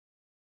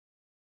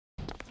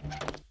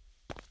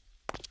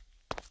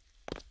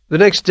The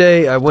next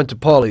day, I went to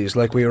Paulie's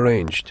like we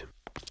arranged.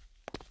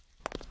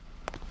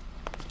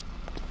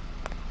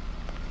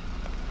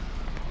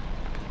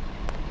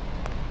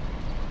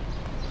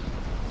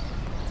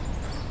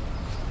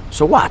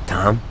 So what,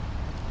 Tom?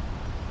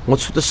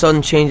 What's with the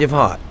sudden change of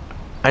heart?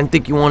 I didn't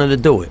think you wanted to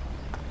do it.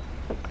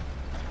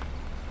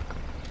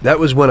 That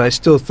was when I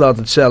still thought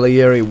that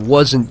Salieri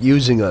wasn't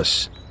using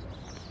us.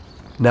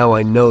 Now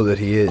I know that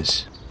he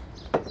is.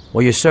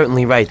 Well, you're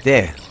certainly right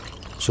there.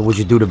 So would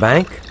you do the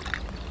bank?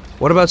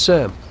 What about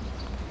Sam?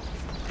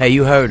 Hey,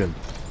 you heard him.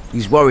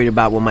 He's worried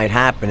about what might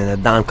happen and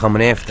the Don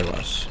coming after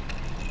us.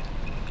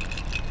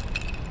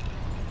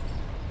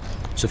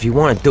 So if you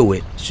want to do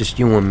it, it's just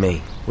you and me.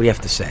 What do you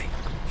have to say?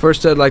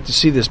 First, I'd like to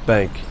see this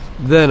bank.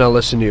 Then I'll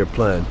listen to your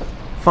plan.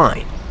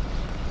 Fine.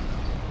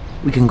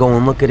 We can go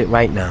and look at it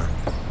right now.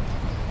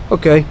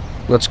 Okay,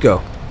 let's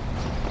go.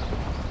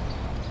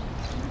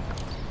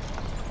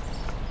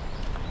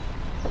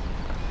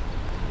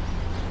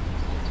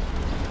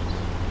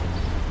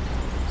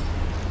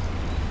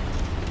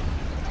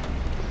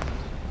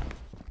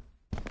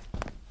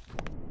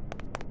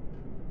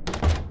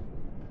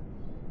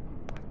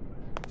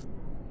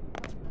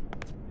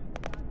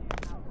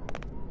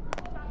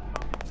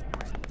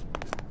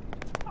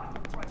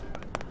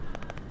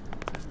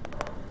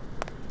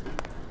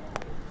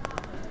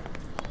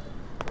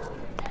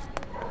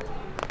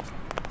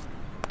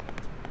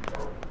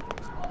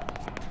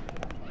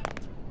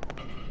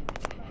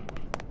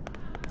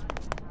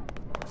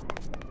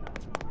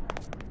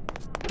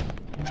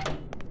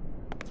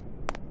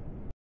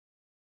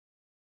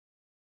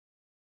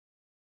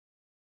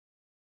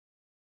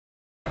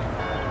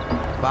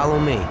 Follow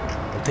me.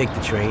 I'll take the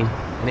train.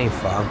 It ain't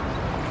far.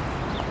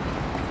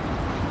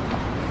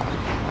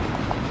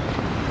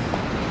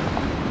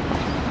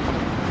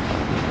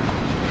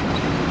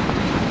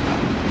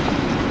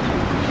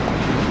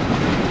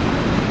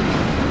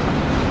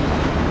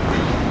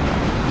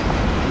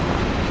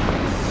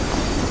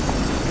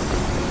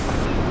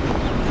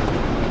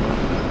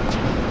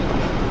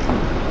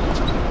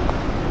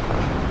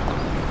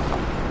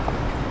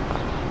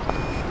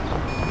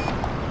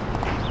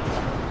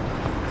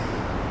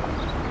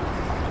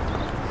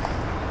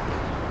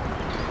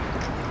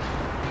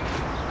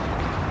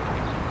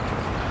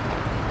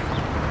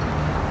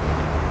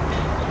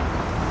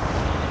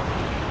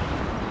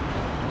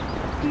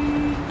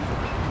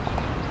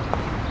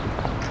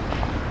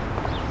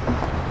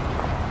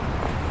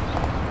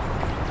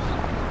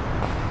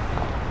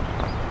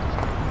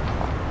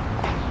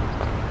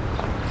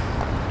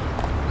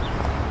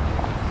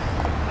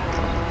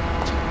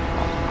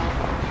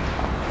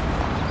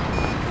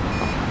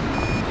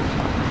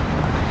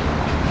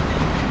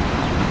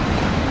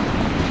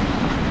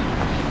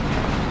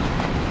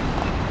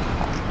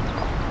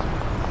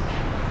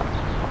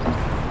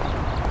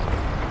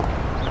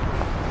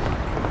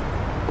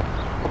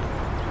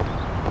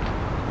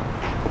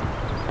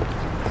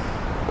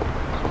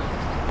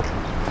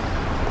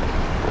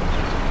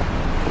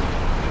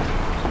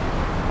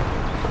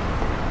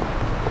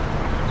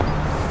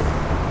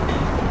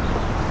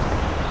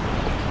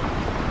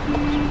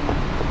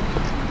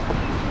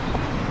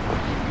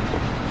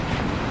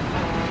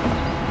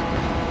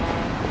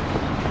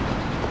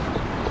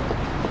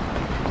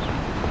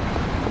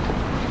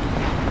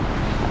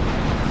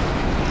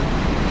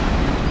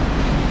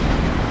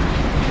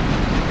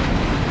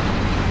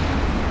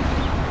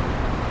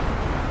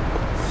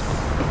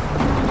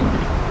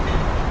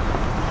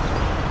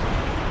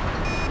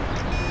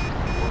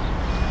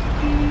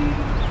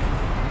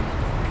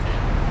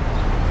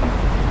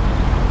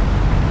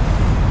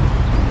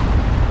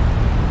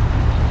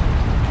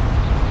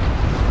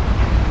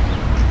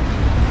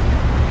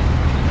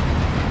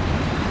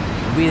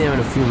 I'll be there in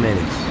a few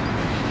minutes.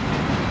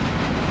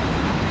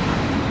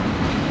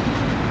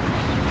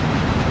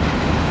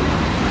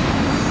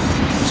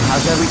 So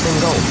how's everything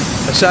going?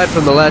 Aside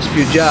from the last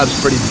few jobs,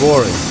 pretty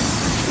boring.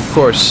 Of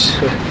course,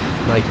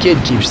 my kid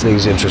keeps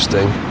things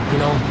interesting. You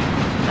know,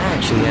 I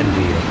actually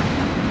envy you.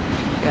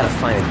 You gotta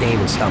find a dame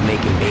and stop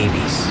making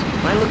babies.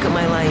 When I look at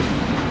my life,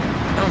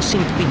 I don't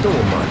seem to be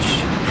doing much.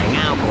 Hang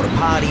out, go to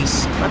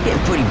parties. I'm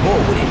getting pretty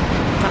bored with it.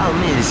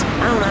 Problem is,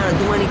 I don't know how to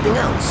do anything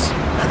else.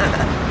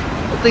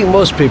 I think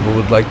most people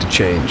would like to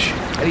change.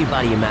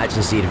 Everybody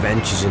imagines the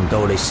adventures and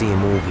dough they see in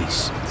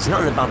movies. There's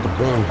nothing about the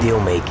boring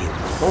deal-making.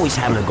 Always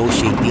having to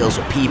negotiate deals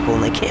with people,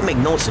 and they can't make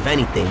notes of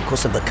anything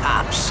because of the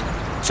cops.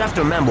 So I have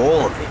to remember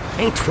all of it.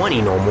 I ain't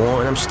 20 no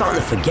more, and I'm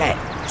starting to forget.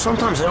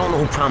 Sometimes I don't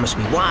know who promised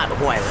me what, or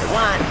who I let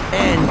what,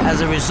 and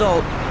as a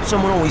result,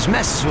 someone always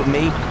messes with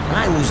me, and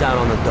I lose out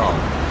on the dough.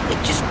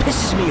 It just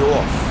pisses me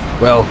off.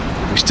 Well,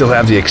 we still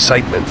have the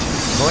excitement.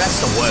 Oh,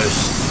 that's the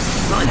worst.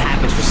 Nothing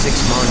happens for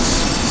 6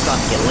 months. Start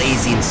to get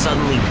lazy, and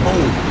suddenly,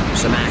 boom,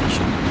 some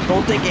action.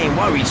 Don't think I ain't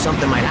worried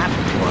something might happen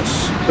to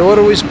us. So what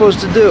are we supposed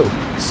to do?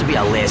 This will be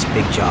our last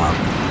big job.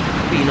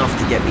 Be enough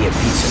to get me a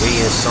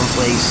pizzeria,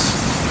 someplace,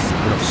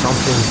 you know,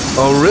 something.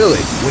 Oh,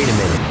 really? Wait a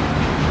minute.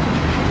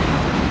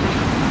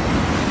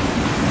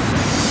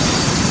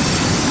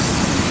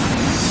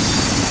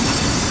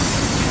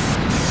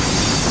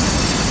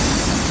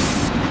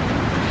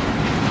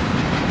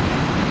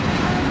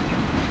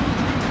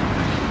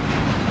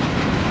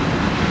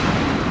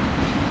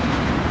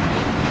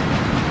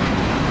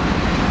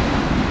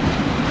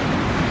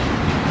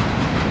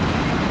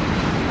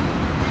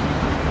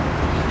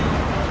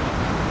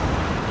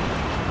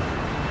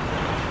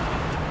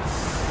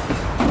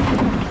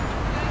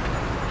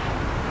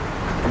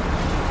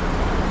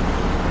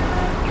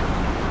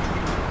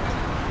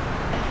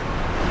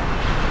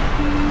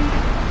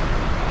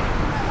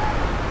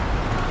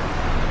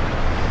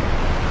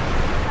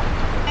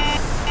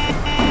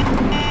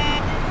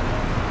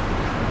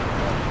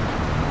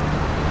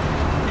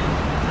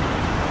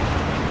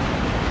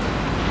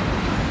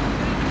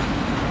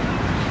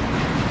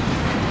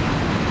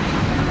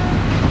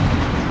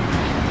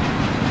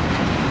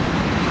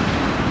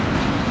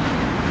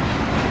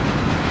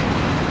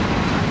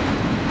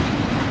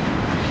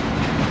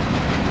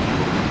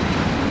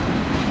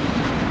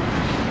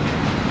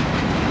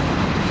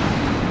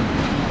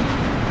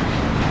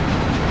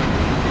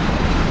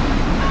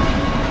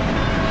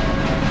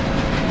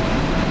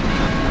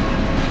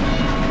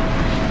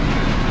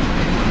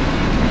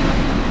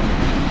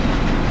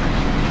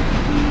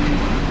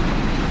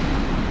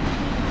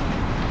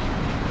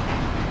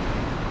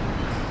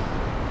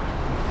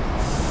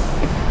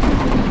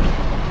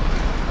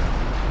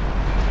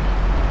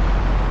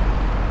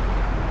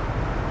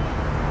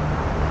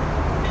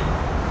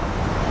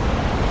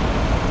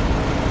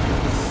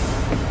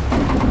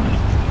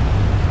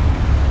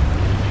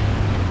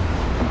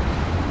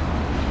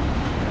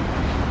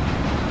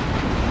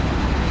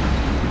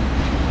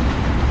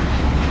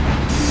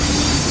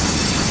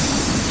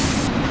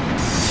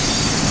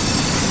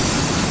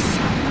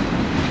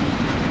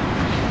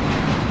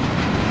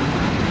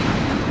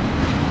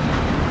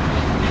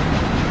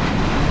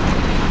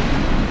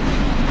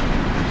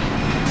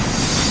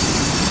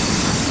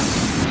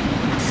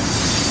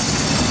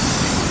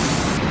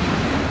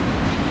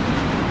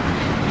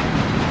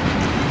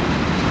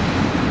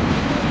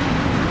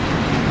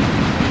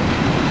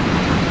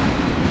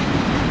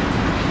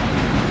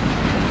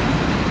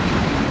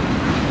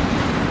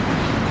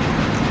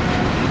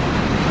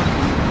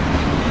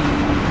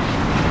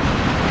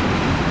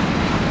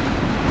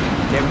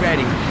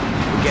 ready.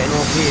 We're getting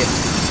off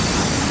here.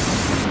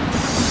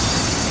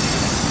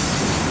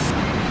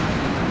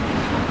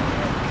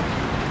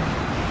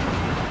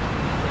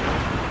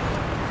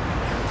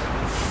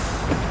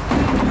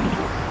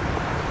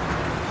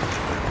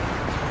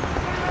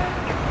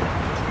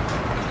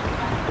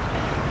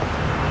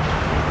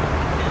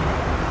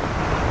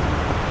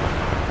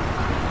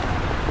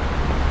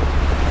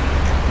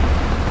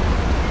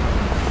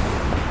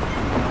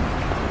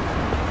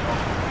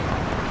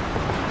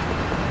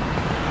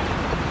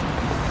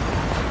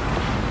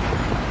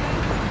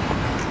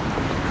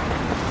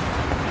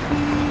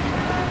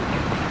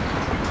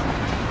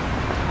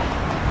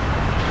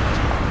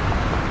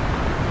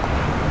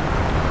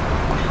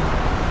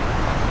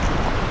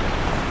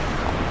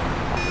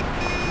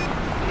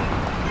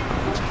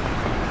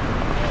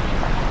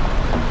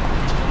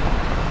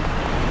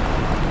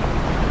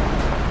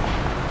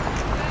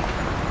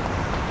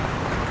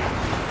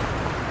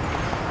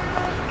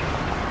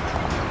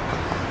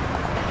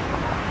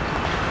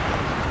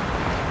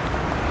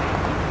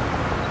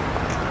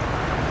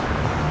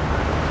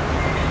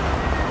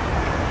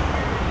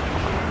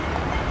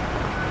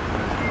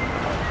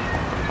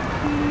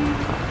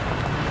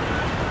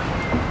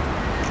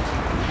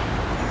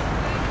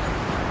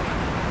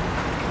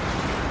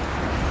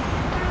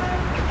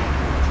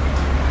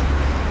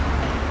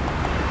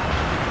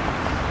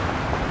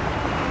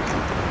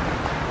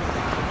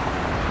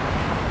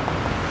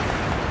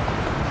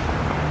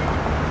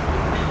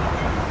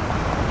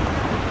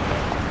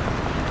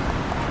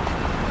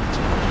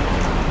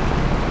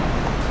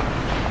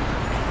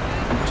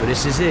 So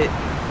this is it.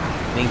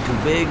 It ain't too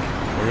big,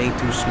 and it ain't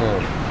too small.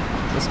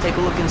 Let's take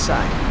a look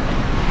inside.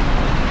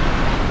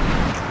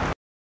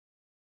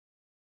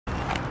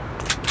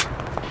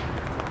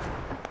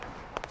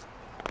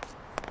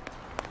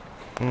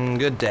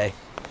 Good day.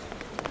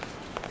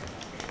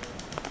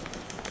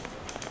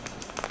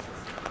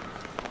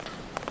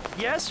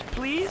 Yes,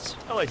 please?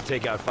 I'd like to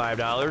take out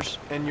 $5.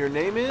 And your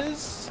name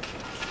is?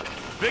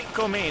 Vic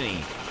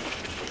Comani.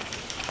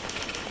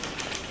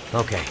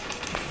 Okay.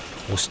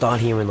 We'll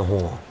start here in the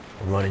hall.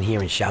 We'll run in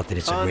here and shout that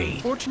it's a raid.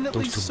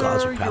 Unfortunately, Those two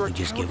guards will sir, probably your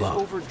just account give is up.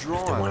 overdrawn.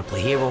 If they want to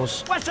play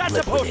heroes, What's that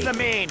liquidate supposed to them.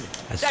 mean?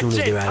 As That's soon as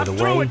it. they're out of I'm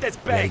the through way, with this we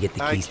gotta bank. get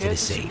the I keys to can't the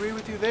safe. disagree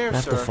with you there, We'll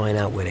have to sir. find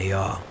out where they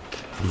are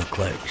from the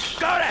clerks. Go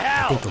to I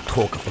hell! think they'll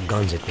talk up the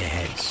guns at their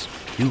heads.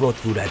 You go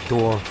through that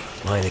door,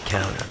 behind the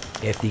counter,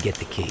 after you get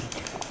the key.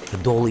 The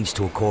door leads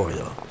to a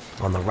corridor.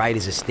 On the right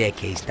is a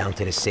staircase down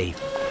to the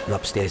safe, and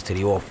upstairs to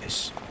the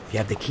office. If you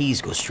have the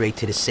keys, go straight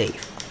to the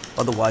safe.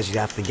 Otherwise, you'd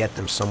have to get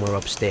them somewhere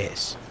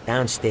upstairs.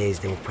 Downstairs,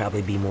 there will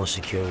probably be more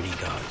security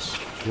guards.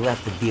 You'll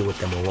have to deal with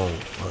them alone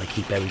while they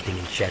keep everything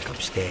in check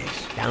upstairs.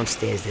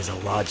 Downstairs, there's a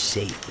large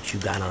safe which you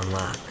got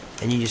unlocked.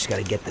 And you just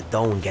gotta get the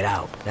dough and get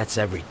out. That's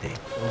everything.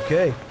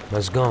 Okay.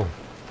 Let's go.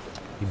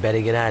 You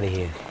better get out of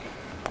here.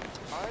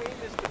 My aim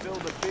is to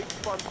build a big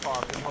fun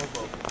park in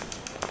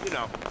Hoboken. You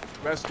know,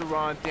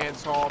 restaurant,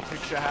 dance hall,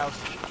 picture house.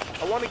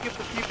 I want to give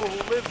the people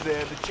who live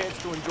there the chance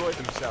to enjoy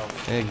themselves.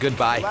 Hey,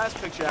 goodbye. The last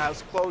picture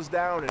house closed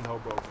down in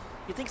Hoboken.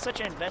 You think such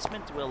an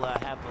investment will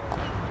have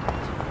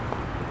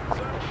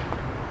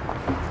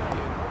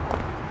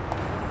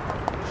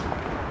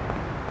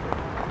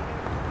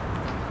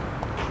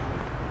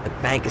The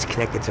bank is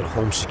connected to the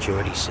home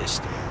security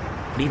system.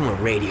 But even with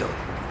radio,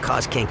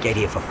 cars can't get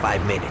here for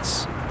 5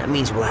 minutes. That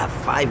means we'll have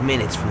 5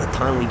 minutes from the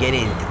time we get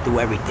in to do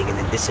everything and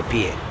then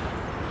disappear.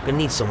 Gonna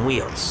need some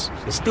wheels.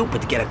 It's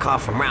stupid to get a car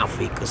from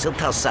Ralphie, because he'll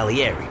tell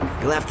Salieri.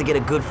 You'll have to get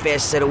a good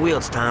fast set of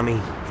wheels, Tommy.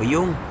 For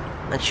you,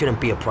 that shouldn't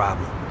be a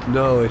problem.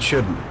 No, it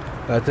shouldn't.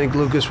 I think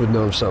Lucas would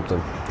know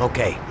something.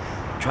 Okay,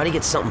 try to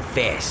get something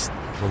fast.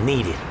 We'll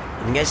need it.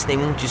 I guess they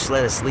won't just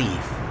let us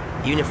leave.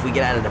 Even if we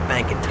get out of the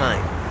bank in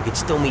time, we could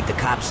still meet the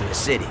cops in the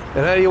city.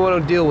 And how do you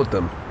want to deal with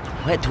them?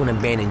 We'll head to an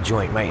abandoned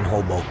joint right in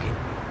Hoboken.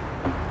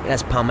 It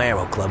has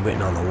Palmero Club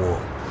written on the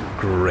wall.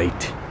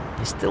 Great.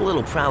 There's still a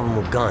little problem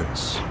with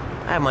guns.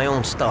 I have my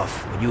own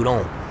stuff, but you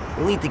don't.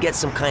 We'll need to get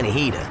some kind of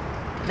heater.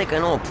 I think I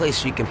know a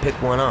place where you can pick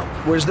one up.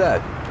 Where's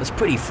that? It's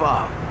pretty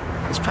far.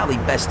 It's probably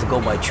best to go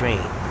by train.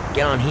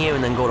 Get on here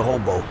and then go to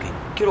Hoboken.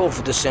 Get off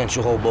at the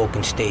central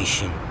Hoboken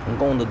station and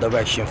go in the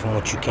direction from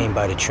which you came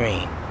by the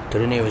train to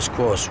the nearest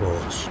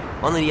crossroads.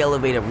 Under the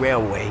elevated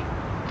railway,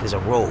 there's a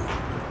road.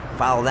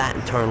 Follow that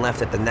and turn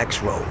left at the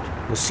next road.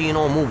 You'll see an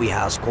old movie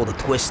house called the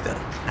Twister.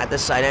 At the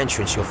side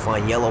entrance, you'll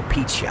find Yellow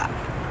Pete Shop.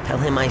 Tell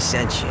him I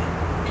sent you.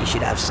 He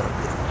should have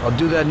something. I'll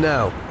do that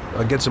now.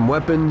 I'll get some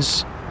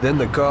weapons, then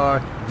the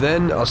car,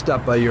 then I'll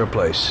stop by your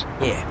place.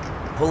 Yeah,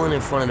 pull in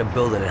front of the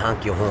building and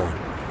honk your horn.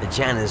 The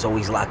janitor's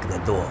always locking the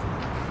door.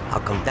 I'll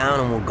come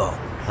down and we'll go.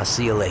 I'll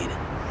see you later.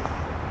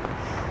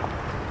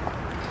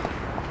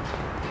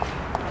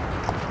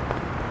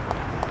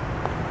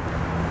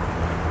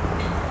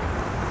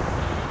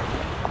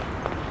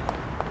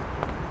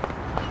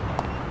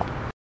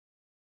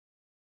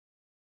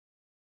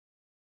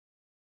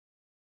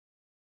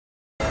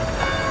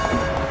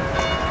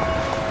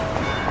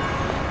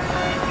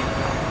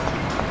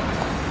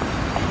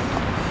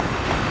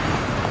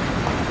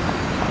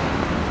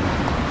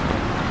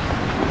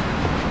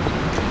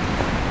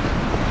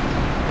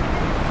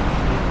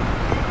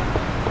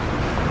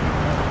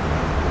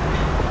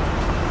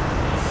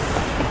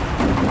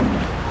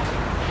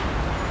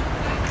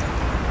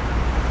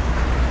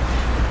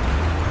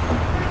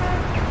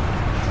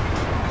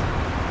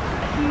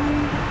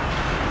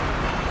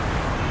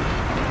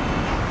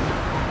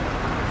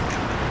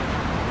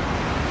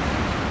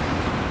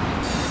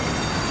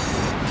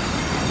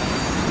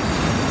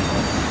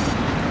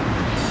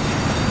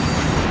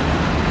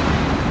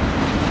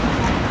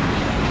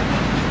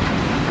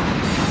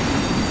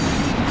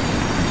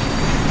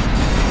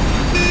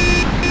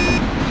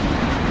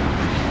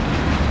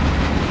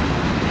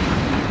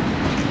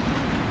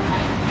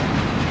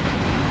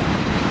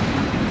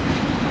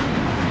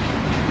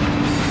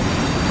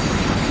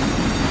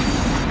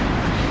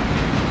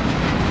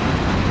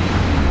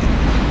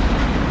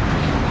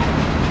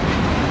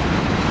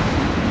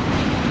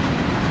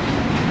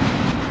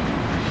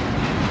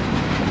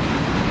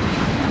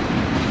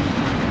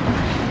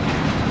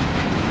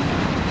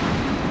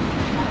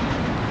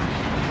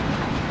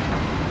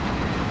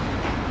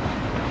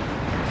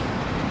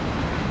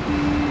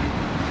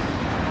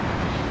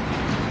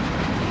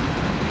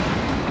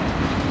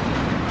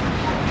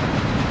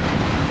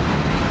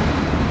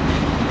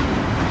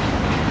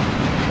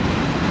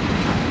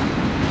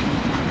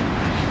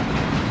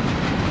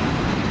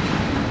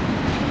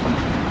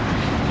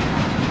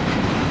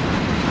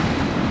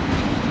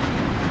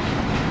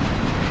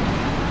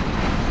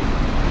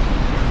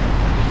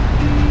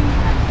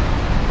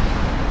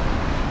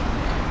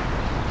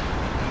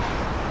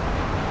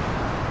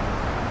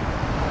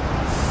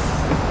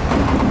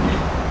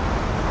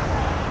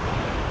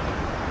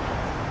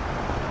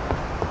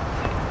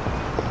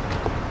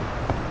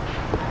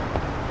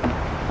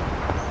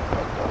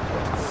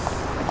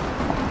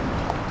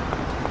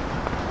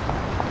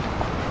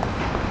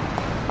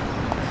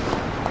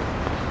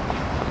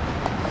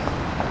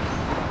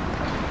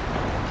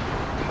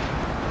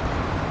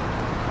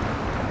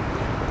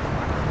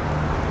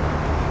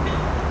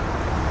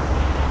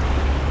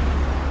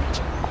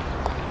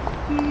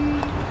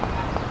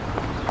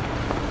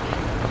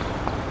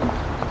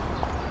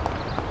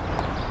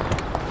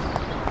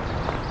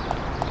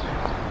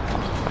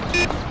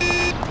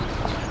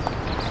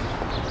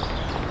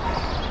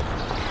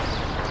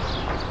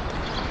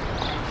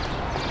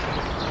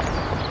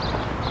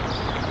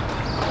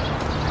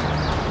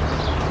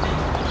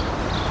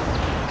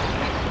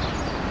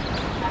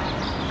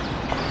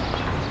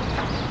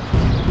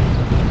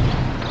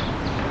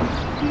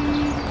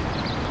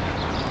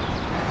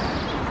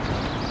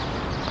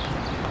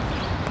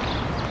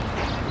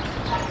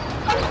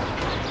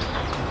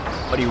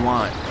 do you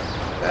want?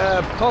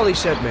 Paulie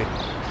sent me.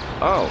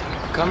 Oh,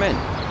 come in.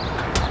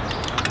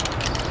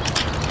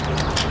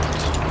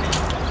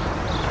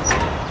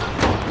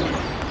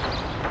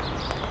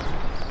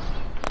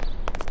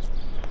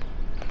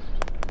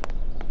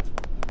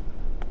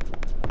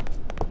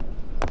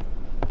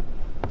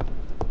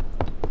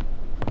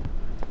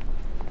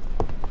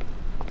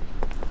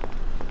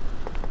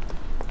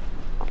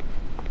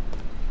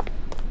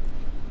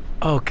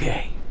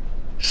 Okay.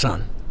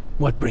 Son,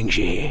 what brings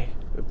you here?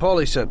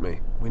 Paulie sent me.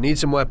 We need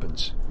some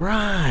weapons.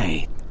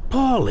 Right.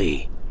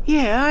 Paulie.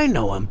 Yeah, I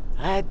know him.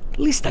 At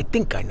least I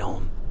think I know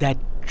him. That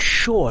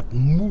short,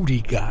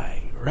 moody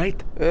guy,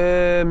 right?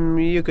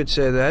 You could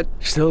say that.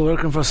 Still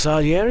working for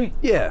Salieri?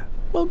 Yeah.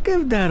 Well,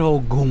 give that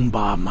old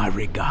goomba my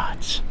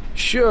regards.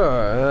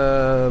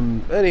 Sure,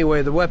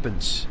 anyway, the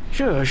weapons.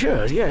 Sure,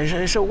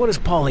 yeah. So what does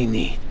Paulie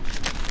need?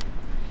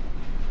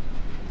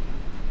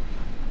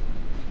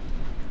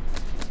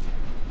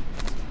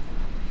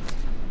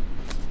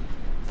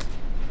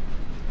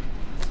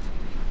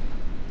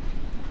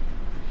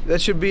 That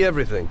should be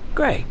everything.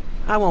 Great.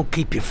 I won't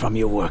keep you from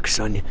your work,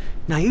 son.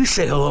 Now you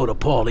say hello to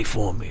Paulie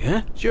for me,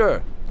 huh?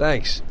 Sure,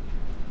 thanks.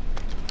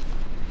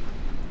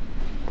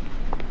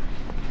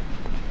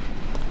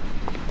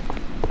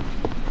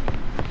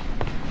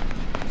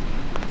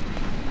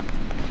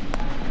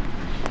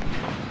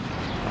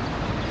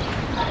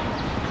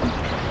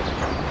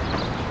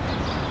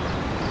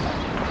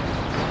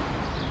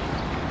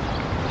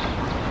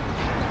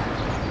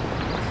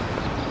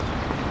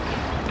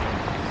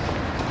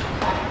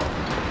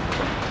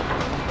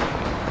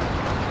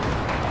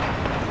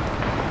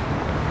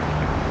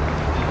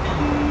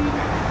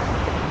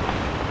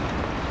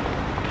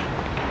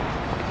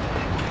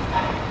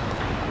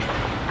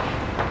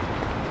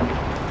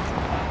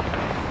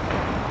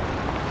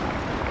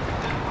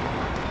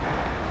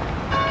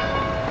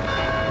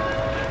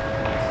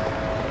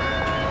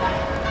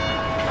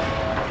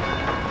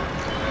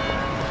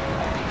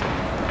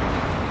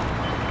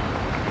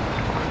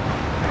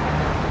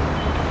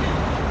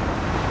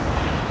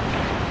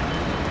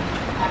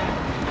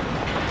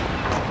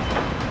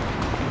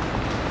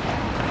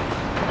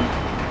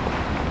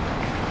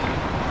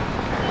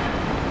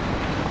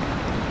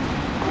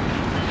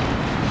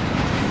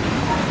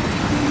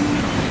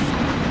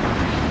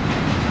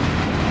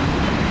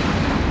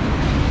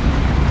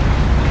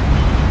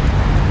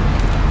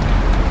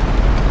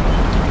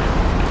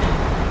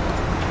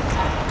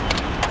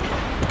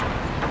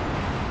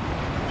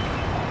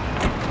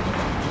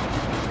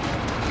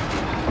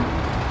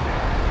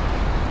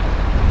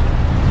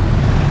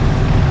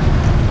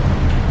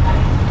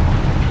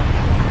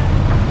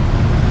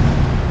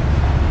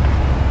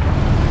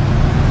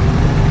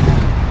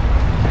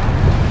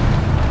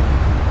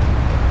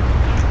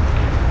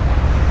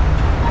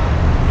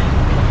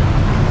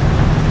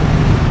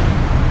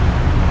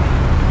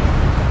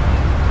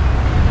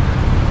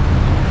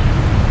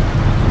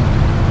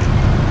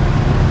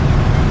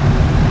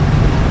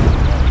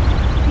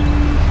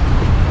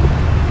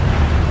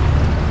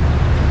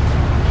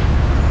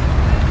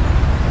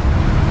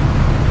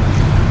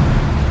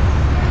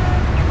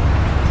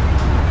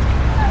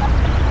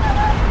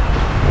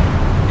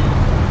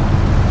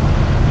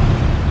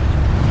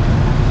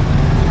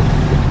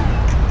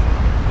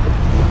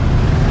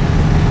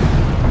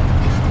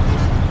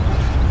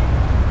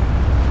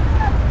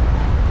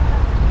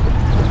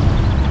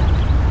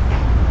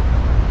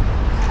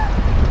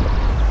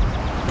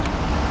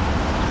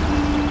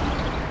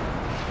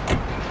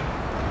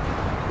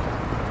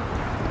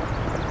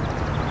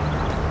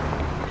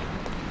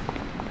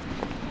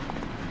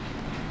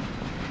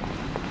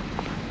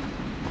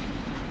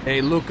 Hey,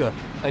 Luca,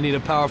 I need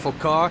a powerful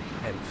car,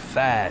 and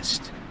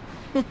fast.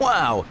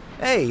 Wow.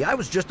 Hey, I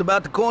was just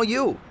about to call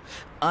you.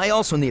 I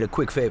also need a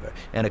quick favor,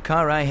 and a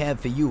car I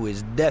have for you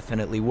is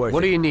definitely worth it.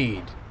 What do you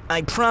need?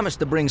 I promised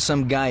to bring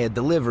some guy a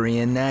delivery,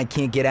 and I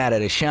can't get out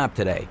of the shop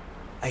today.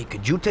 Hey,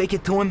 could you take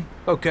it to him?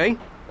 Okay.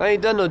 I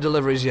ain't done no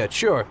deliveries yet,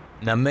 sure.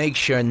 Now make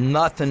sure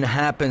nothing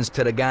happens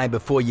to the guy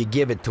before you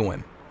give it to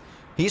him.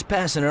 He's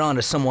passing it on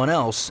to someone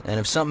else, and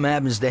if something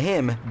happens to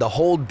him, the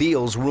whole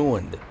deal's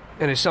ruined.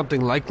 And is something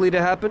likely to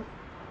happen?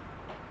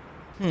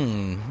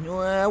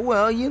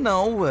 Well, you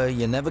know,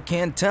 you never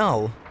can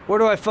tell. Where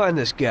do I find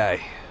this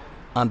guy?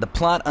 On the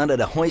plot under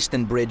the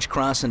Hoiston Bridge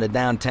crossing to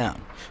downtown.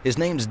 His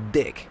name's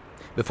Dick.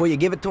 Before you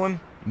give it to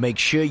him, make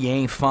sure you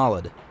ain't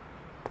followed.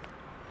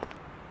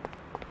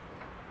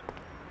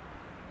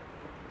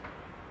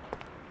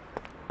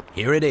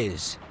 Here it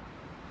is.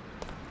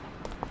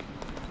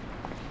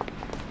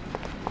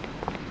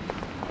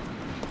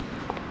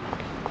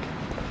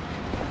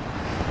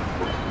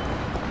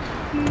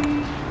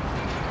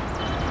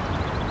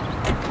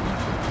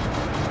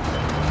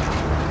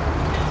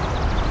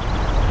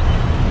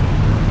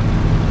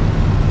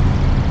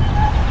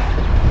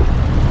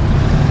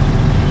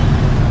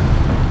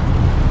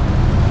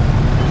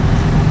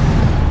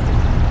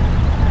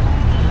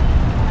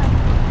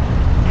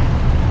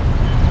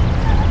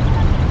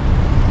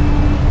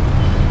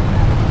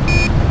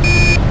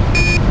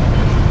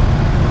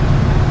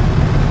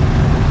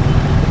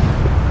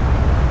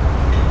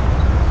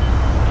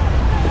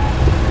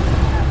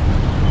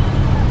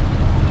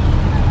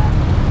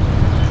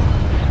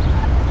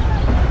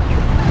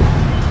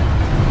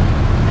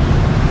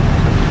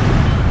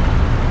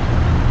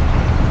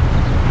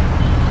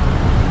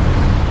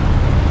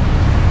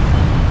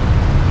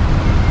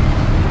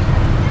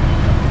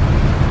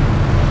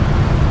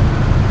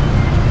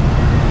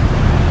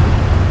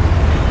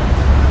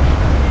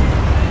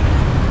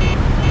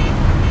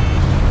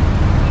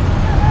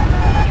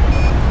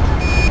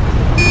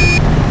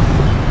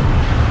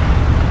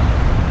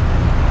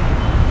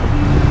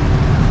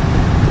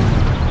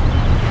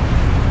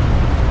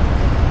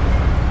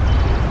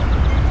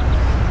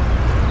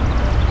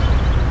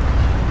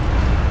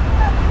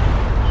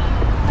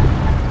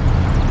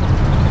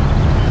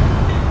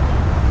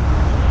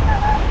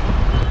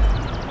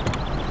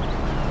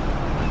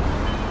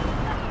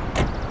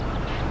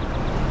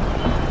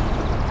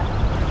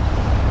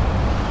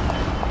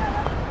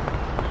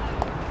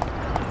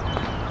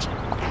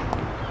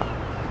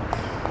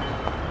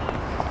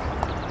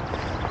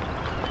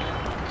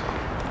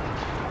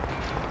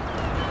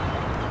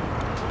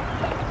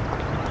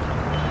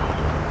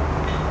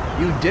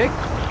 You Dick?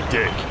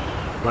 Dick.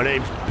 My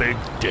name's Big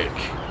Dick.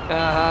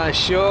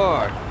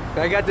 Sure.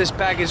 I got this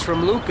package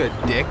from Luca,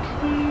 Dick.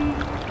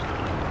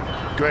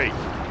 Great.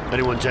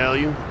 Anyone tell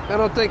you? I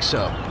don't think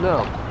so,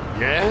 no.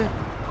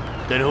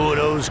 Yeah? Then who are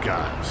those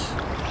guys?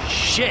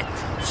 Shit!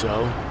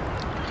 So?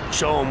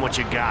 Show them what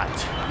you got.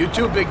 You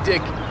too, Big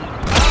Dick.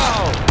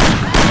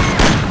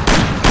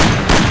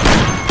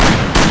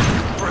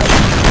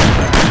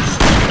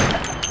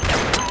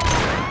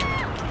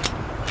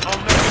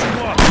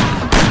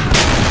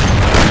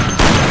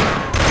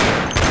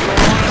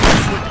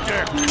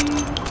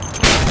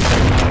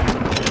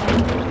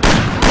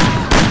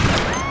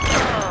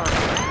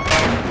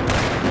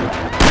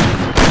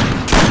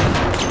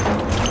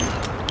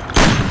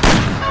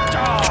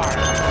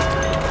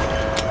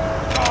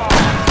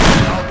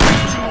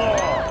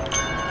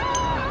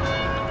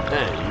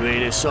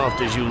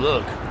 Soft as you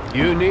look.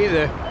 You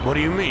neither. What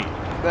do you mean?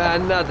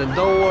 Nothing.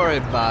 Don't worry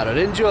about it.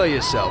 Enjoy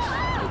yourself.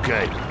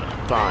 Okay,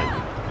 fine.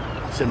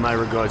 Send my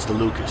regards to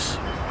Lucas.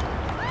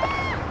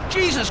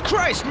 Jesus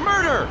Christ,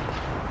 murder!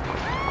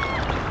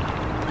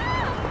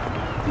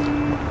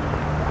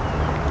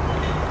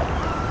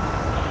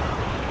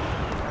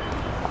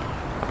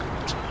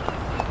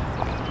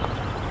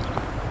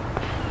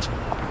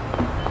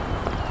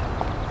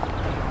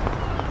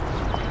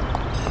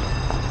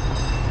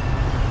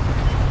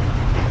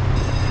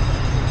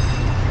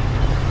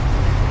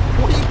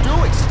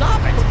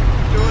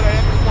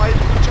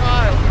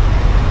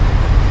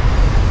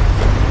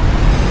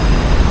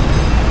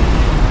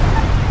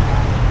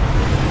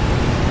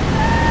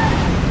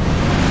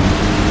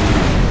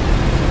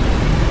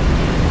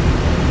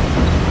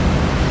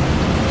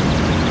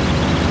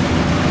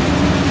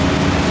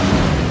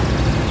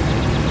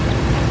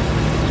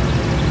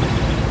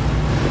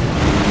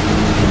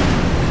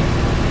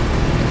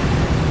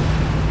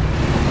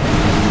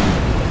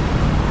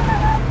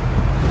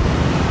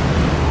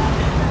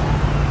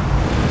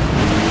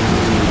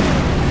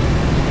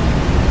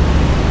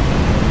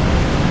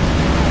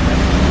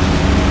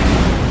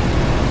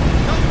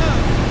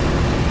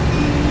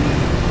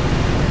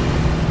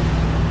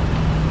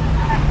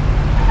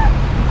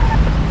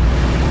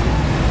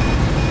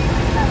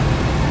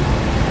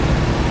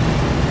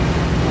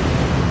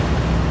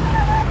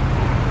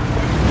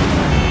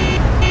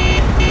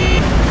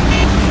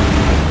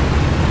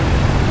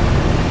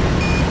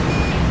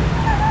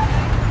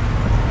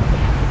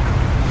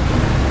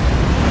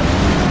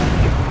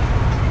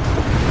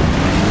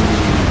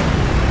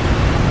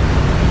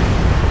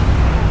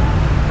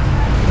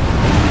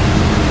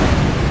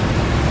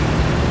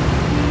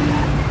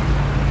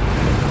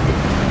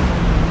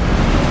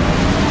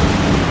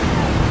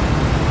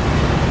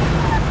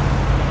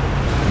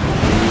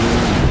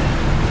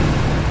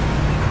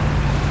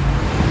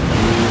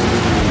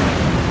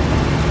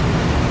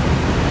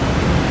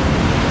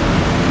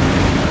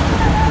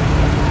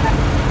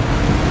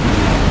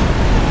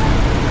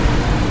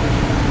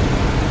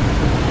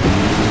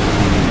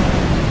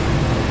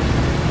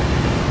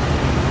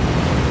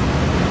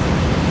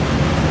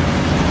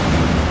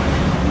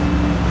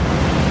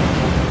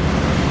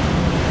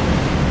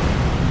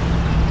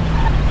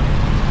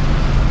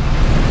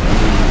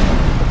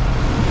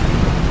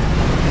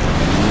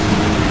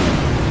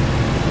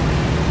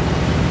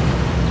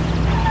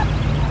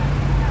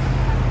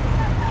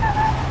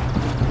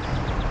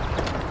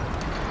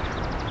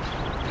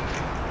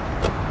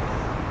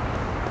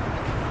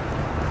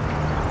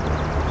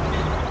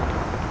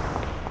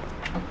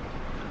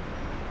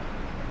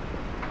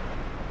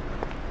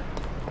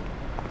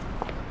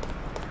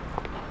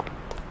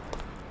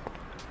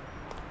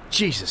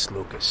 Jesus,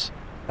 Lucas.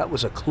 That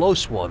was a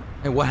close one.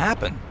 Hey, what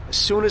happened? As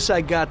soon as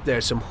I got there,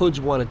 some hoods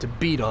wanted to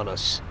beat on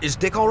us. Is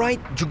Dick all right?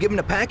 Did you give him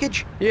the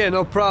package? Yeah,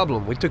 no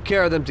problem. We took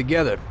care of them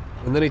together.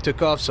 And then he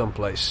took off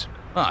someplace.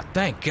 Oh,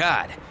 thank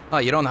God. Oh,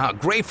 you don't know how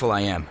grateful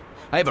I am.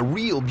 I have a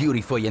real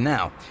beauty for you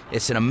now.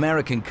 It's an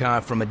American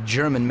car from a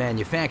German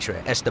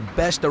manufacturer. It's the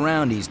best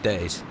around these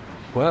days.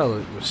 Well,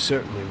 it was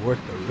certainly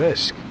worth the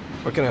risk.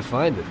 Where can I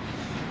find it?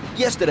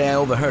 Yesterday I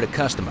overheard a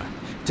customer.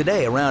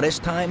 Today, around this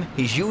time,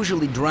 he's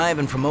usually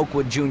driving from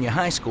Oakwood Junior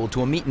High School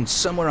to a meeting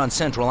somewhere on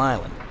Central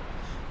Island.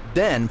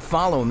 Then,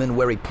 follow him in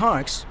where he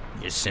parks,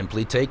 you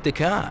simply take the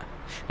car.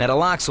 Now, the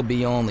locks will be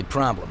your only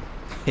problem.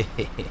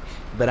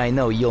 But I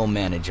know you'll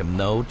manage him,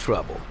 no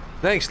trouble.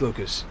 Thanks,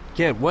 Lucas.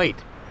 Can't wait.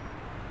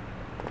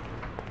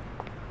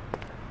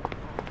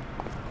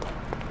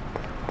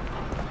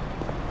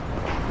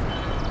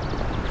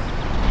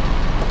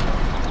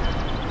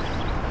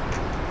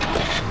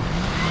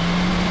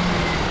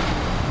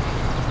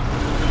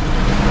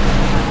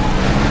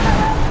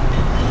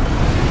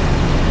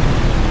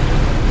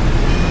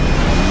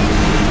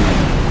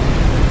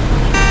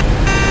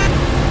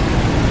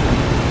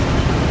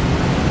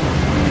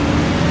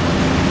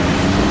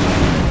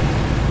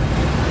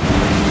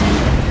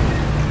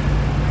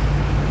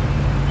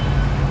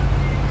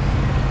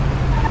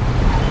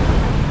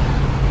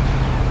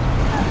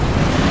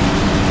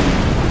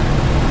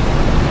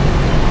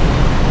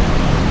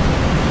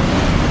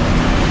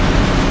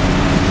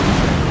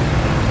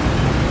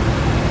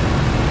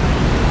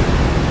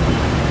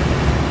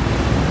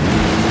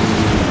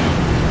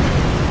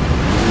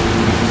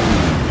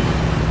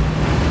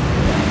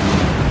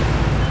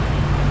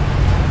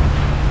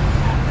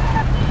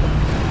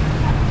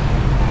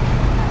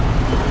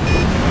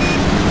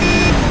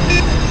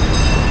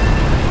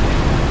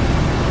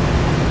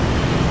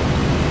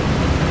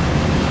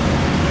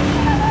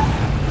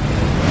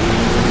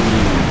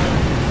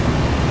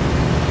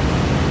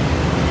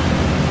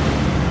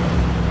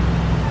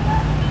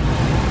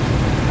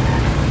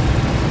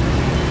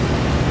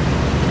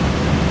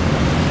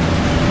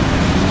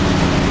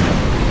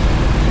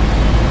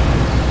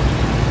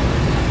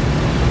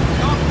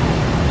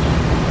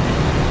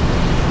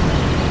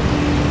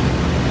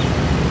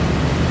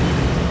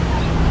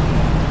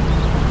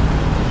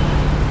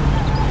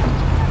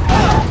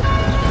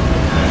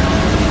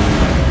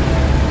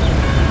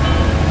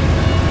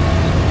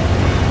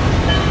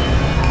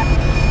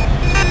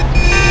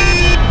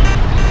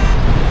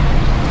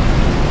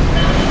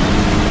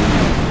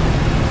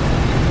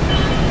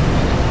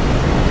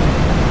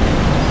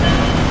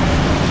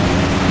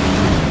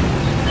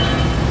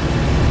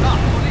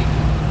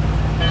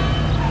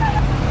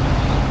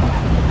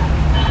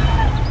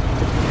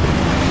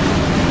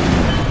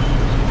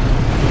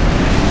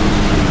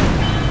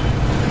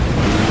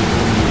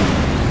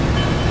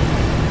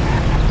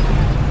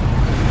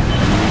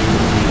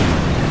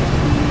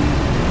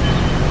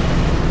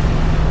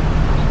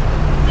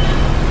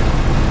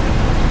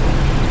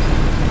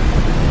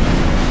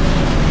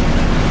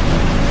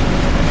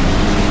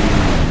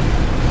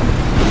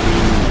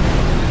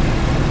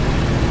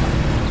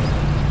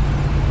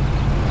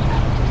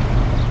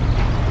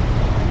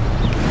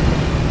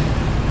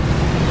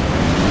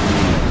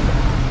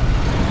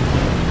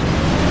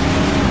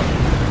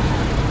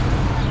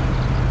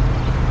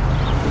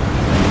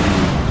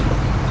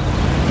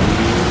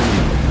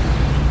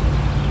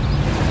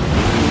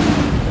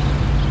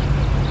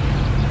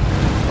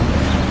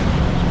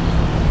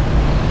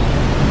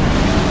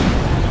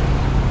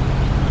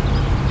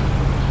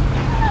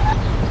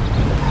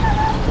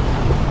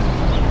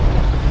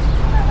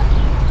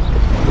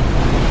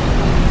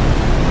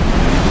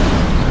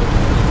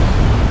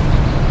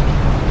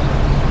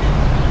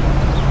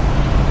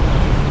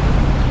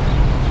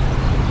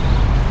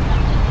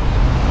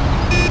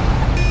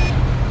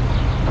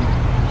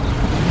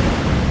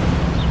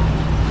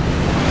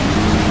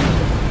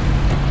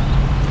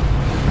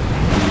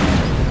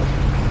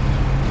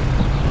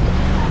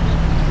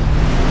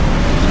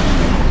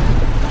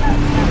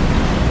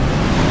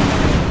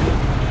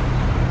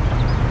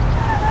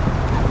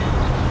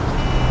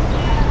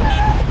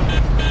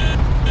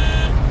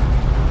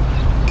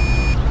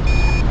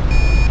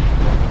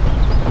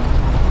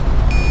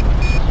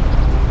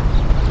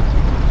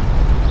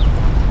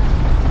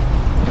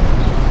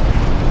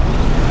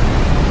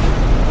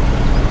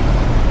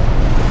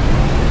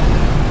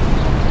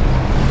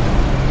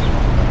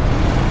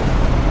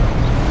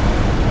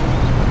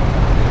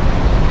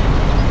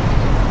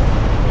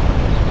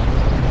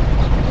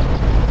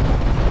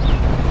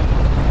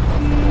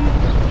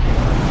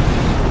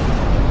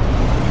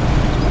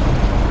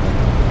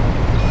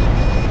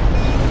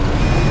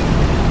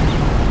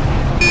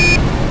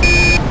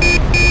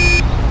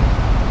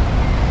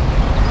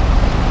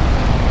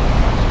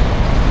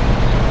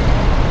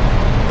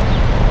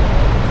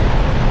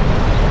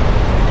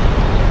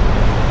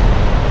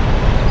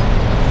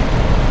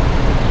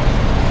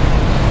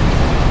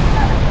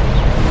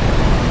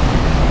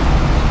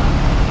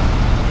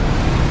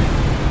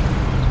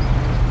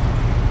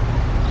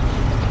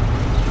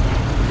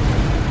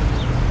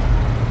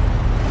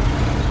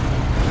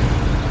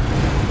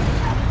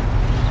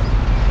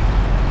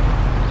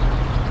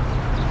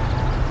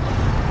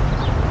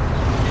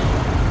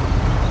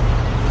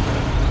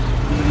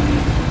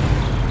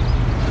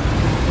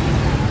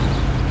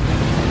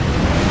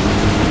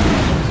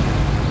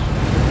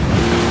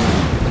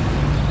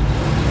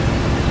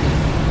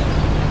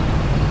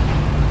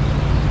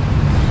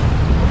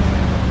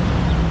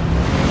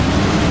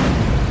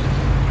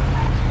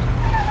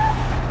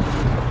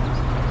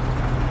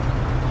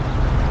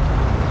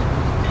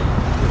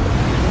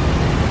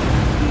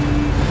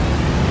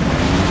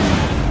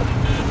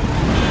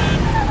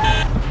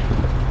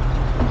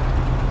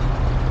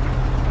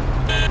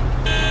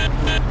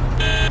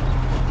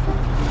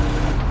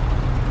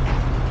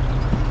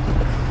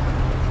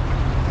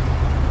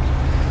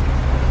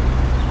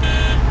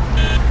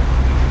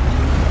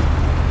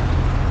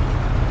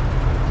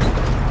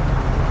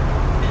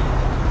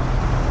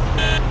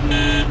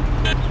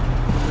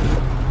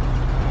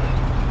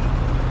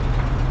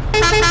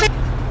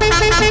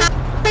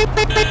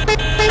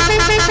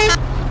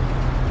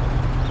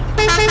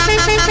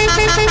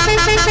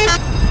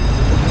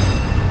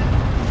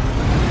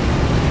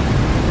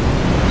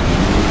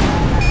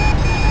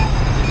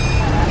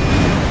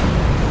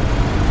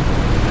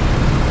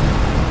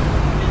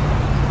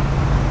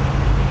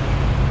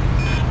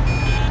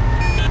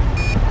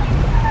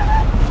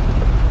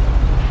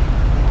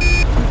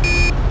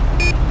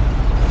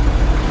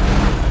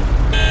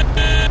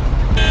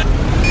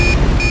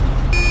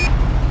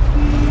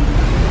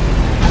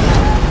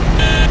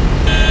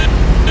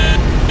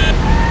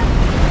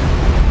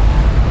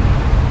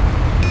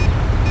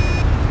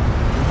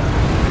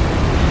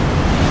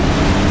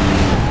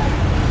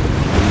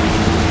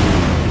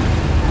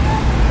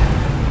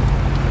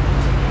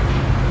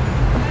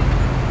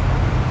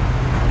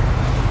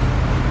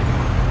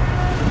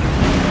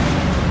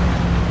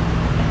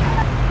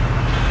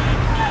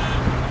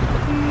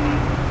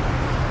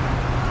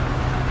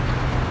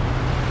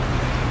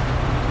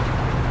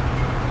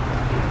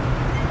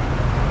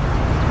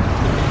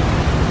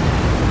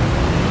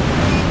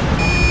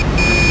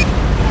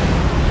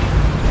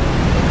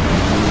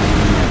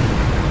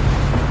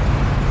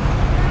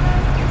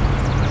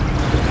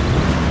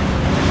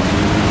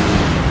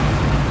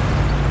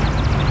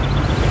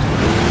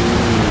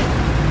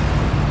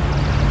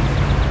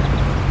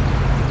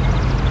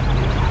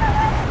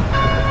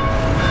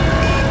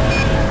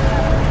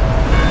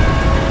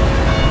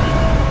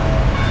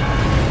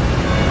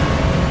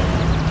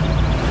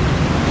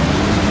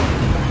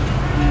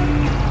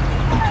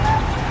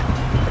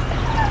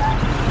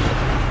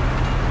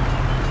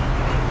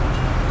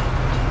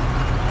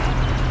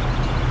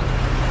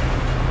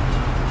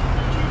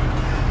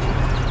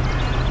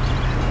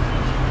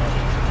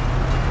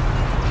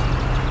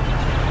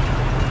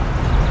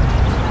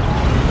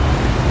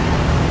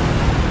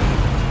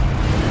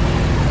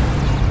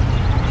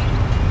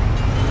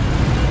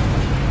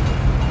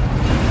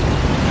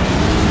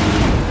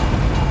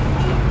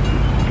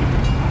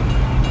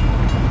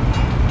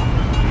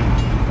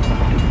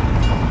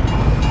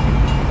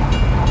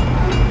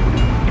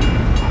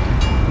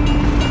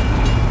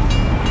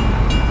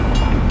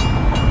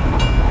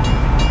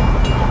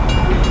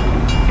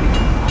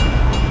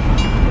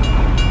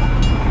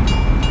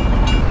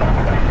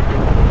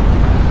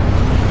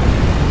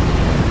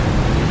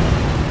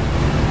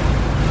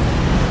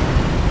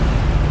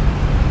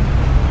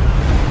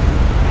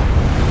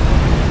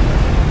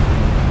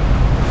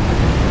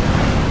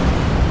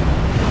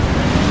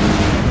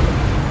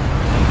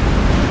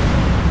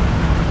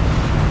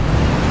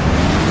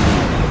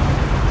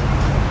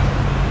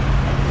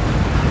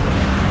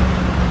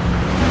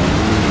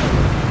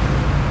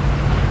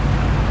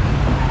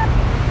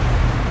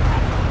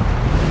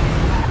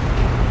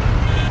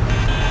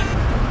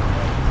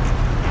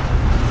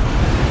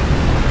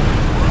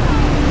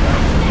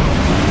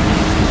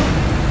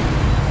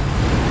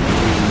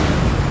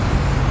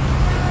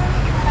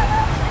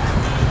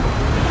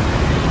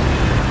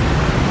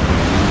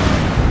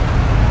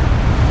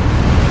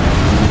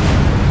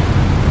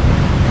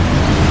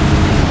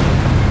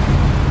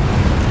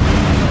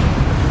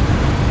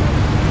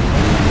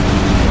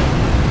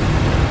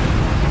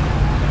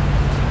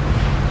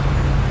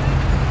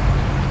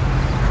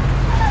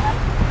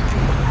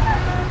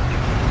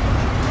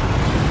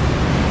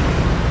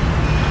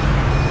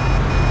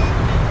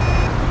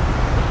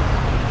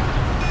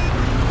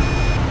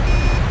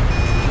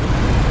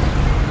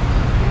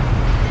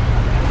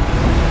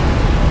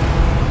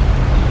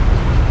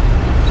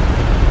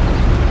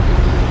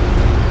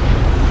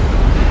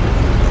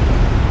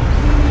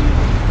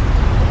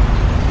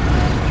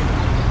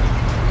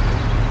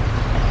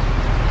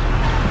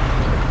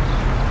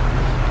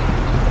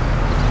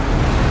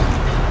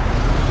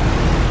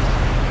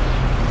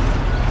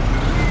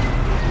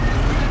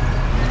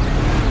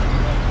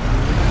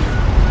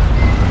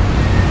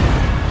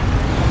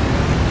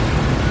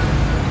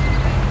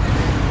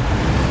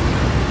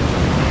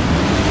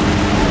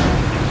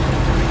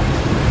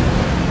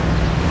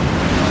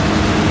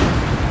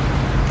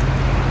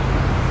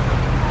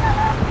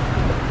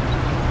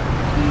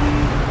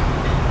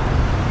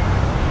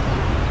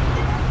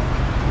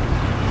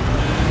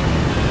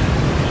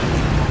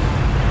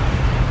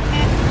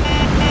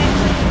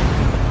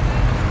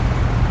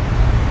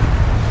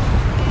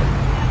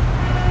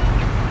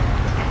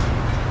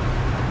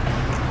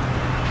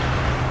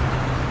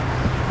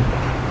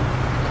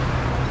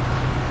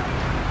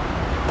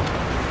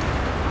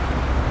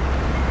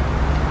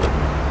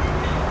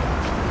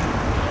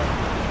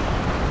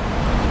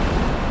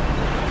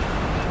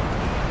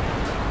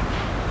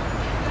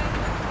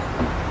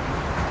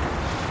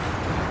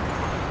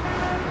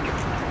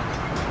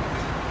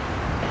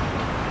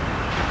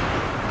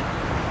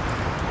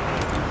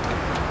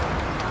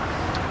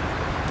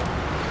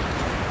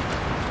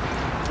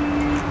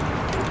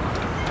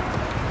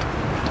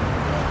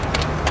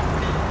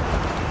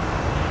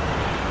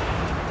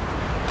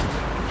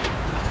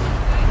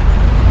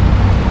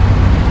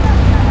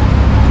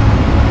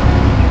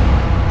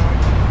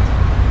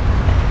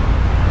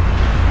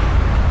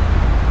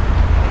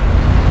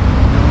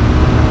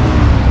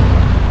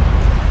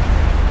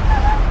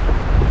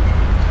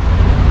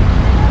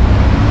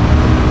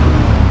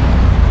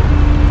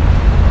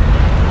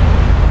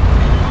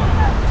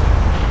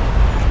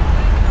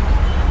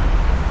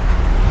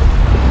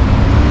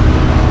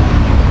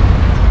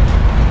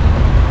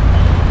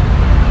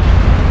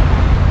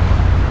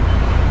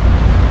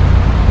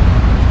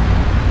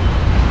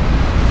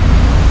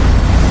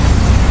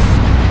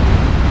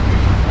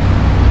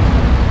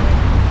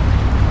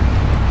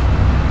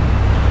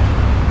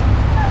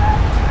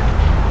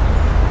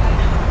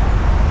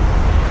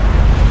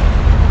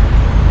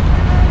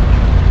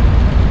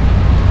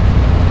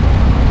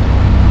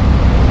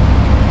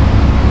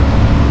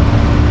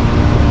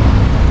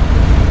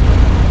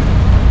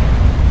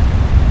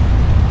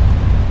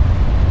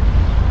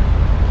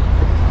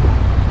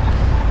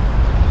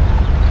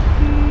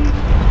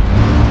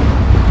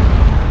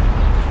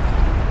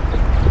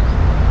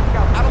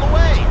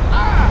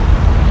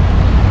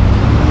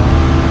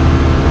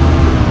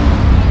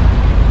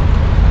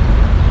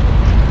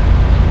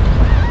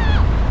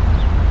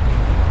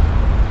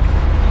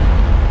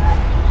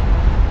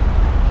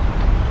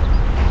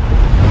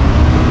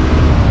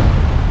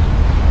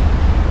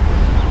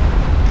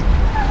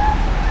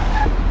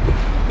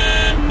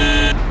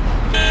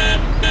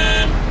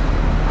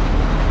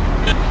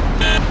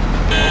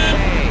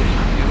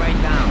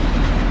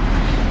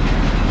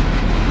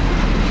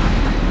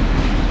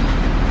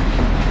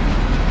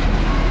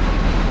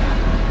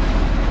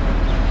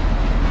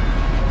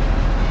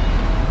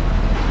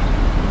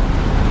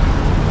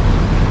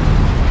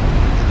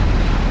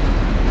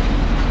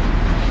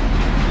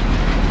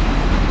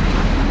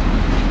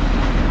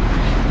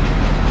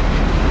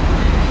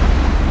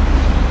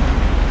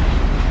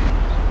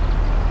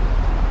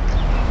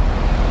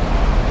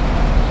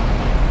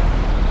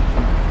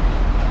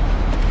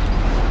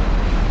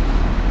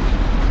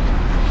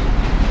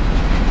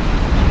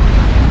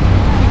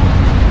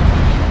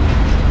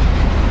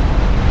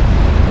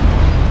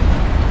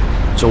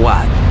 So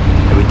what?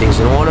 Everything's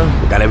in order?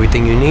 Got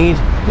everything you need?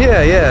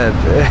 Yeah.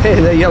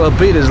 Hey, that yellow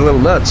beater's a little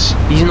nuts.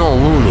 He's no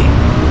loony,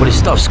 but his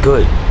stuff's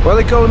good. Why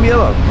they call him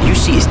yellow? You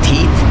see his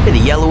teeth? They're the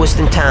yellowest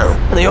in town,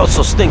 and they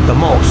also stink the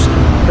most.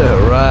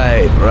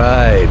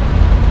 Right.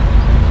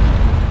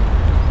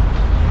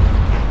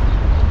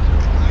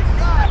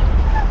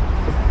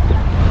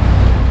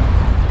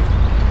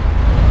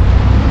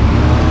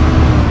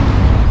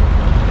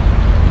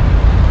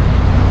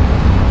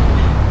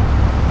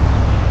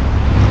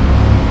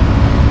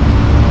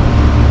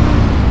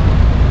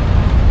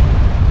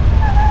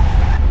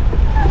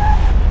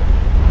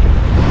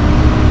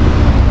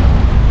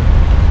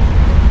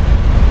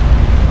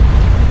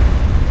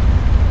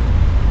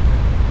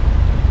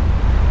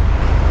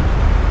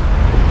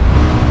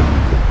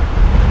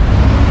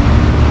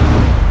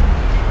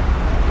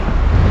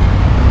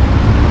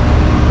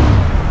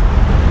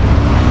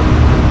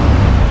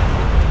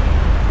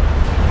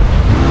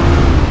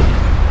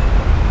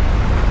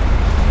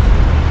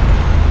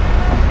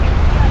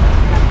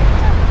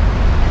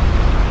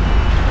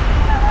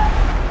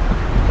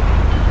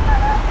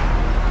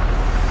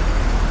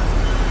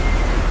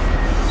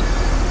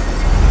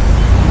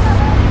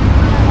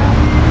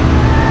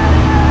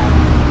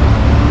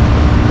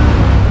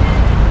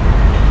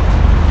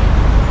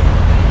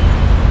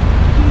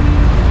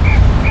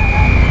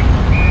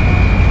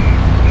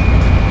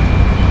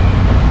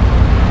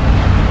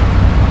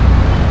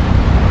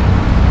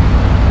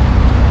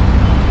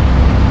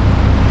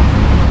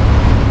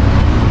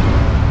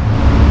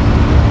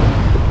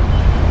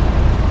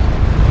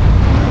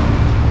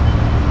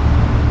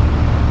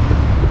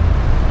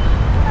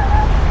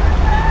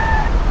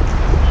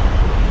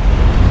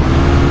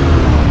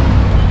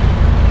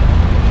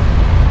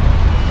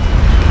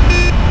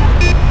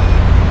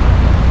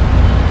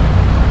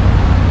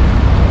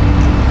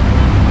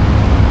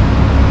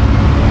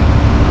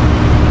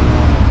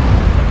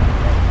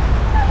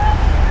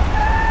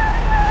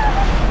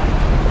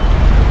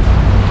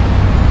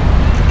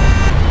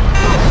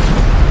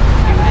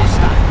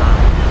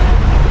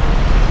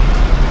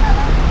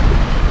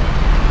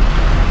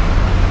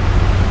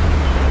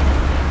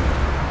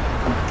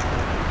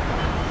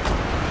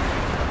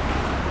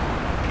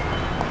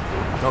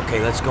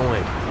 Okay, let's go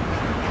in.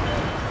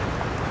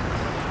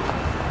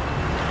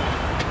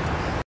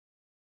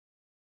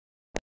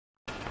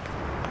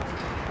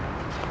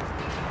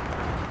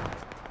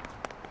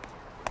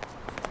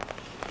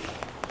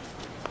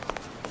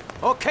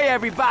 Okay,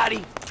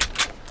 everybody.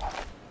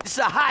 This is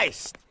a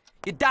heist.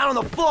 You're down on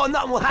the floor,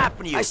 nothing will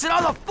happen to you. I said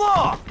on the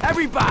floor!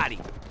 Everybody!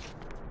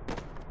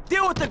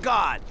 Deal with the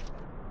guard!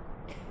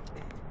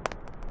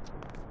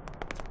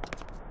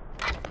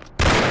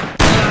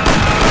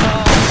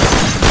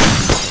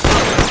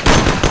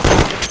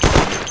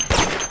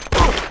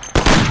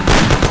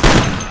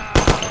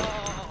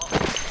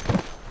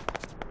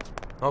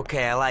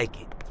 Okay, I like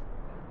it.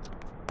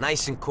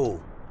 Nice and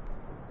cool.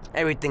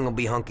 Everything will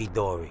be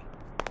hunky-dory.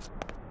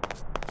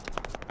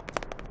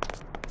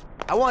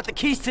 I want the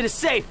keys to the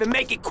safe and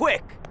make it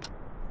quick.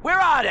 Where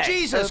are they?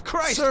 Jesus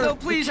Christ! Sir, No,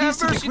 please the keys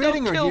have to mercy, the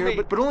grating don't are kill here, me.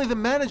 but only the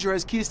manager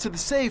has keys to the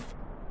safe.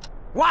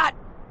 What?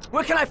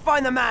 Where can I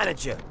find the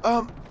manager?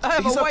 I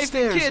have He's a wife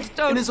and upstairs, kids,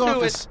 don't in his do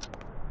office. it.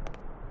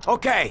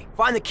 Okay,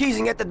 find the keys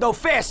and get the dough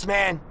fast,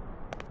 man.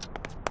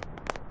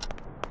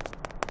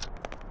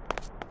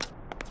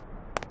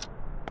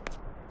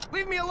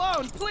 Leave me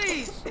alone,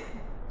 please!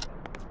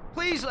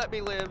 Please let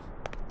me live.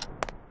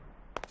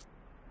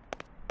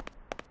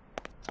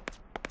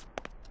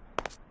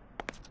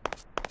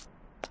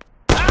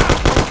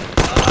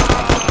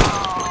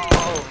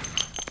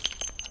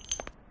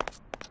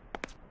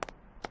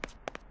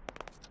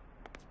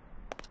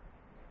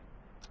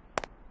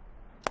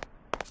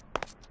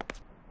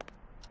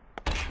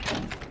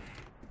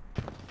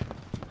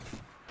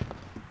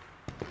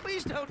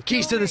 Please don't The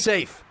keys to the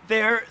safe.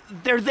 They're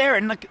there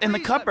in the Please let me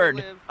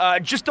cupboard.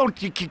 live. Just don't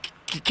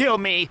kill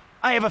me.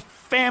 I have a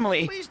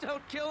family. Please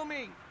don't kill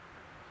me.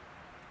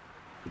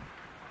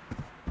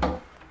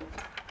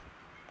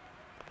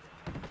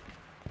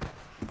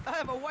 I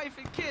have a wife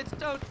and kids,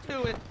 don't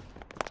do it.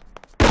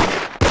 Please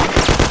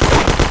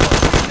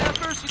have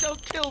mercy,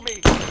 don't kill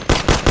me.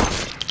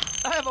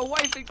 I have a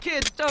wife and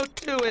kids, don't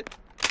do it.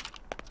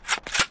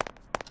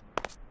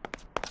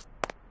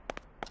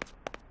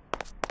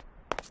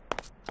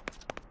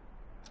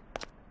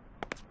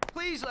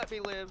 Please let me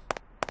live.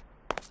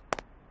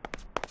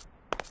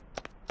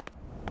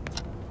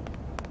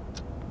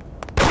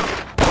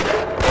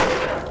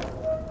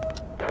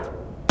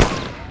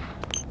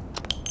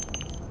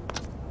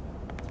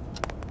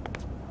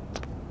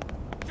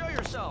 Show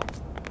yourself.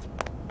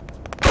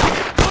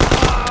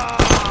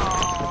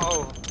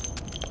 Oh.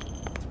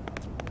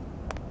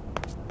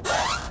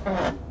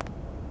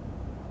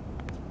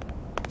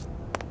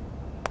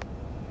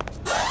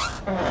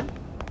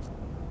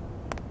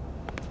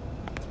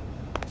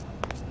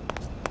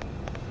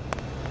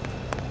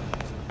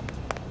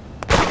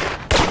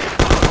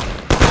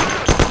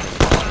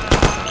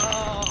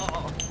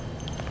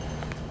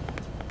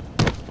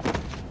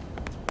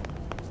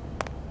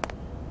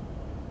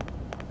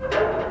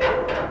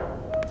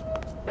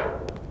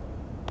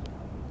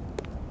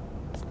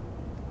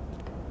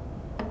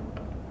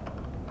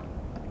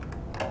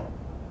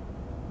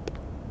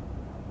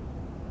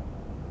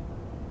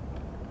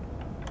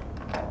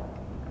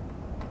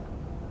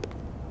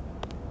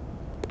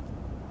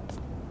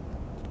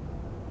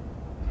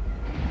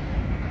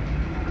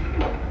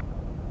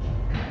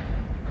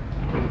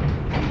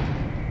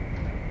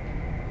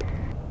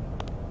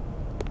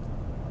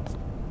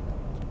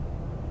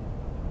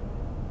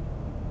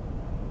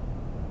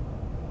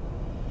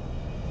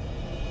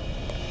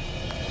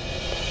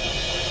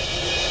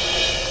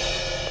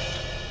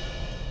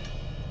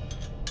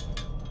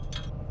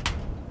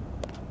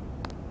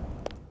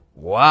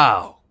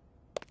 Wow.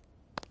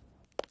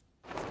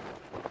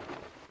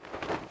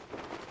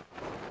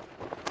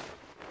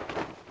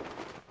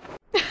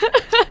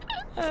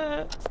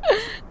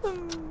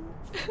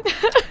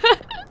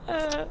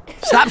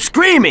 Stop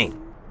screaming!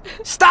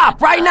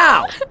 Stop right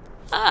now!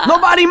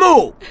 Nobody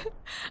move!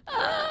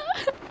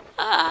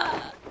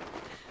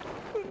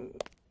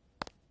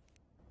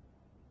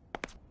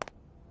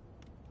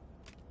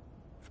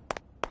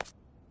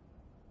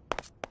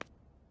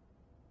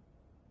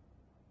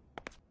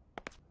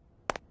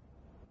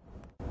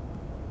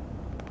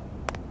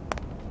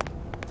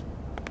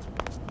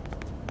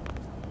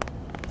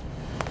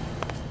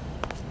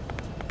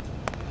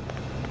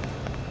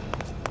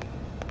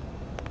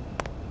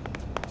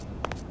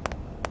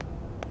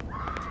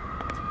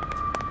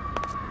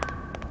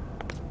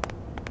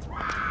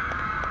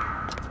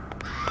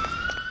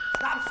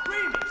 Stop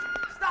screaming!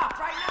 Stop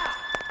right now!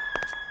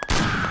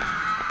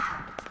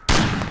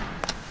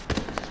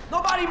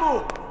 Nobody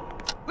move!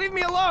 Leave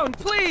me alone,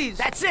 please!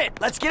 That's it!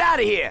 Let's get out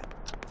of here!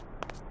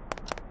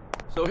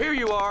 So here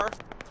you are.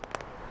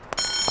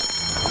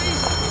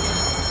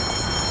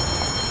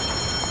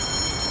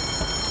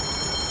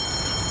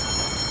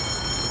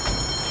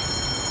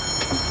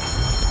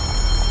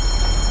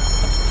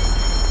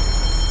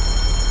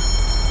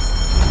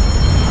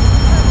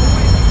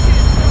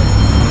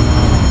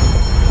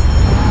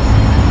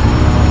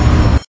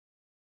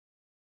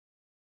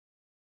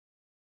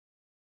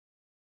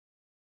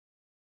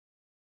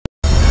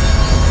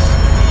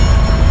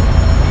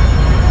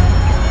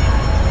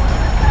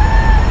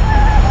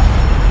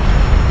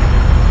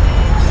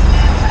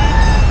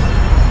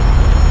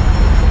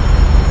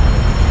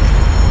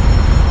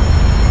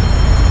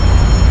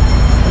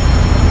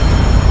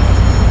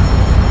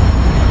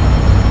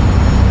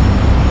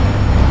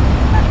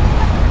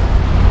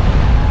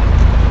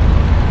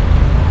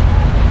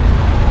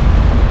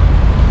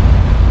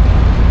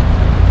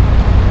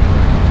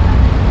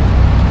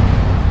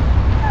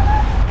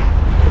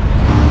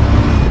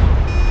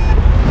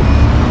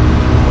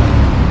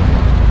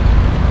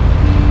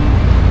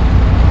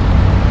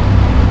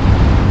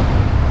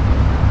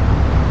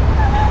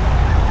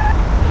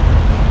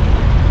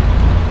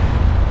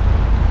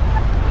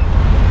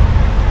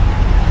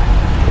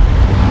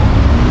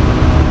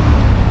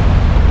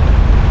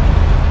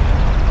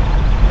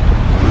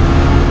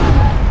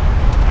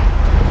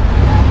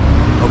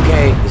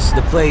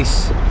 The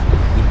place.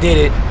 You did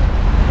it.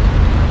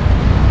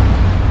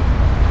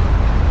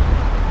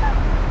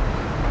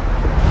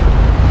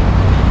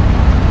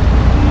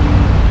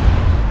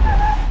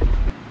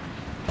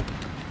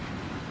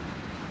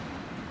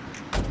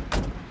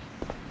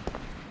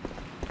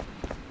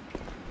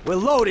 We're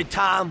loaded,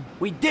 Tom.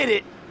 We did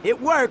it.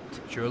 It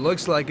worked. Sure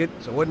looks like it.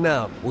 So what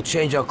now? We'll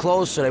change our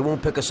clothes so they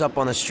won't pick us up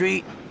on the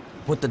street.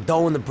 Put the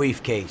dough in the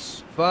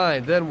briefcase.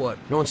 Fine, then what?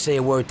 Don't say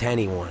a word to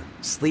anyone.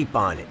 Sleep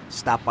on it.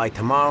 Stop by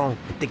tomorrow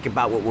and think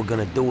about what we're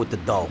gonna do with the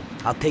dough.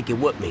 I'll take it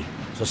with me,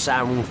 so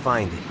Sarah won't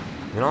find it.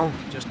 You know?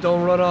 Just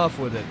don't run off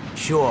with it.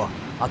 Sure.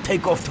 I'll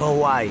take off to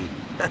Hawaii.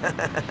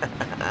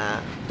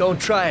 Don't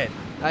try it.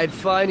 I'd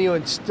find you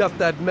and stuff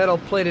that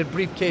metal-plated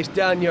briefcase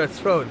down your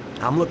throat.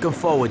 I'm looking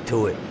forward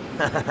to it.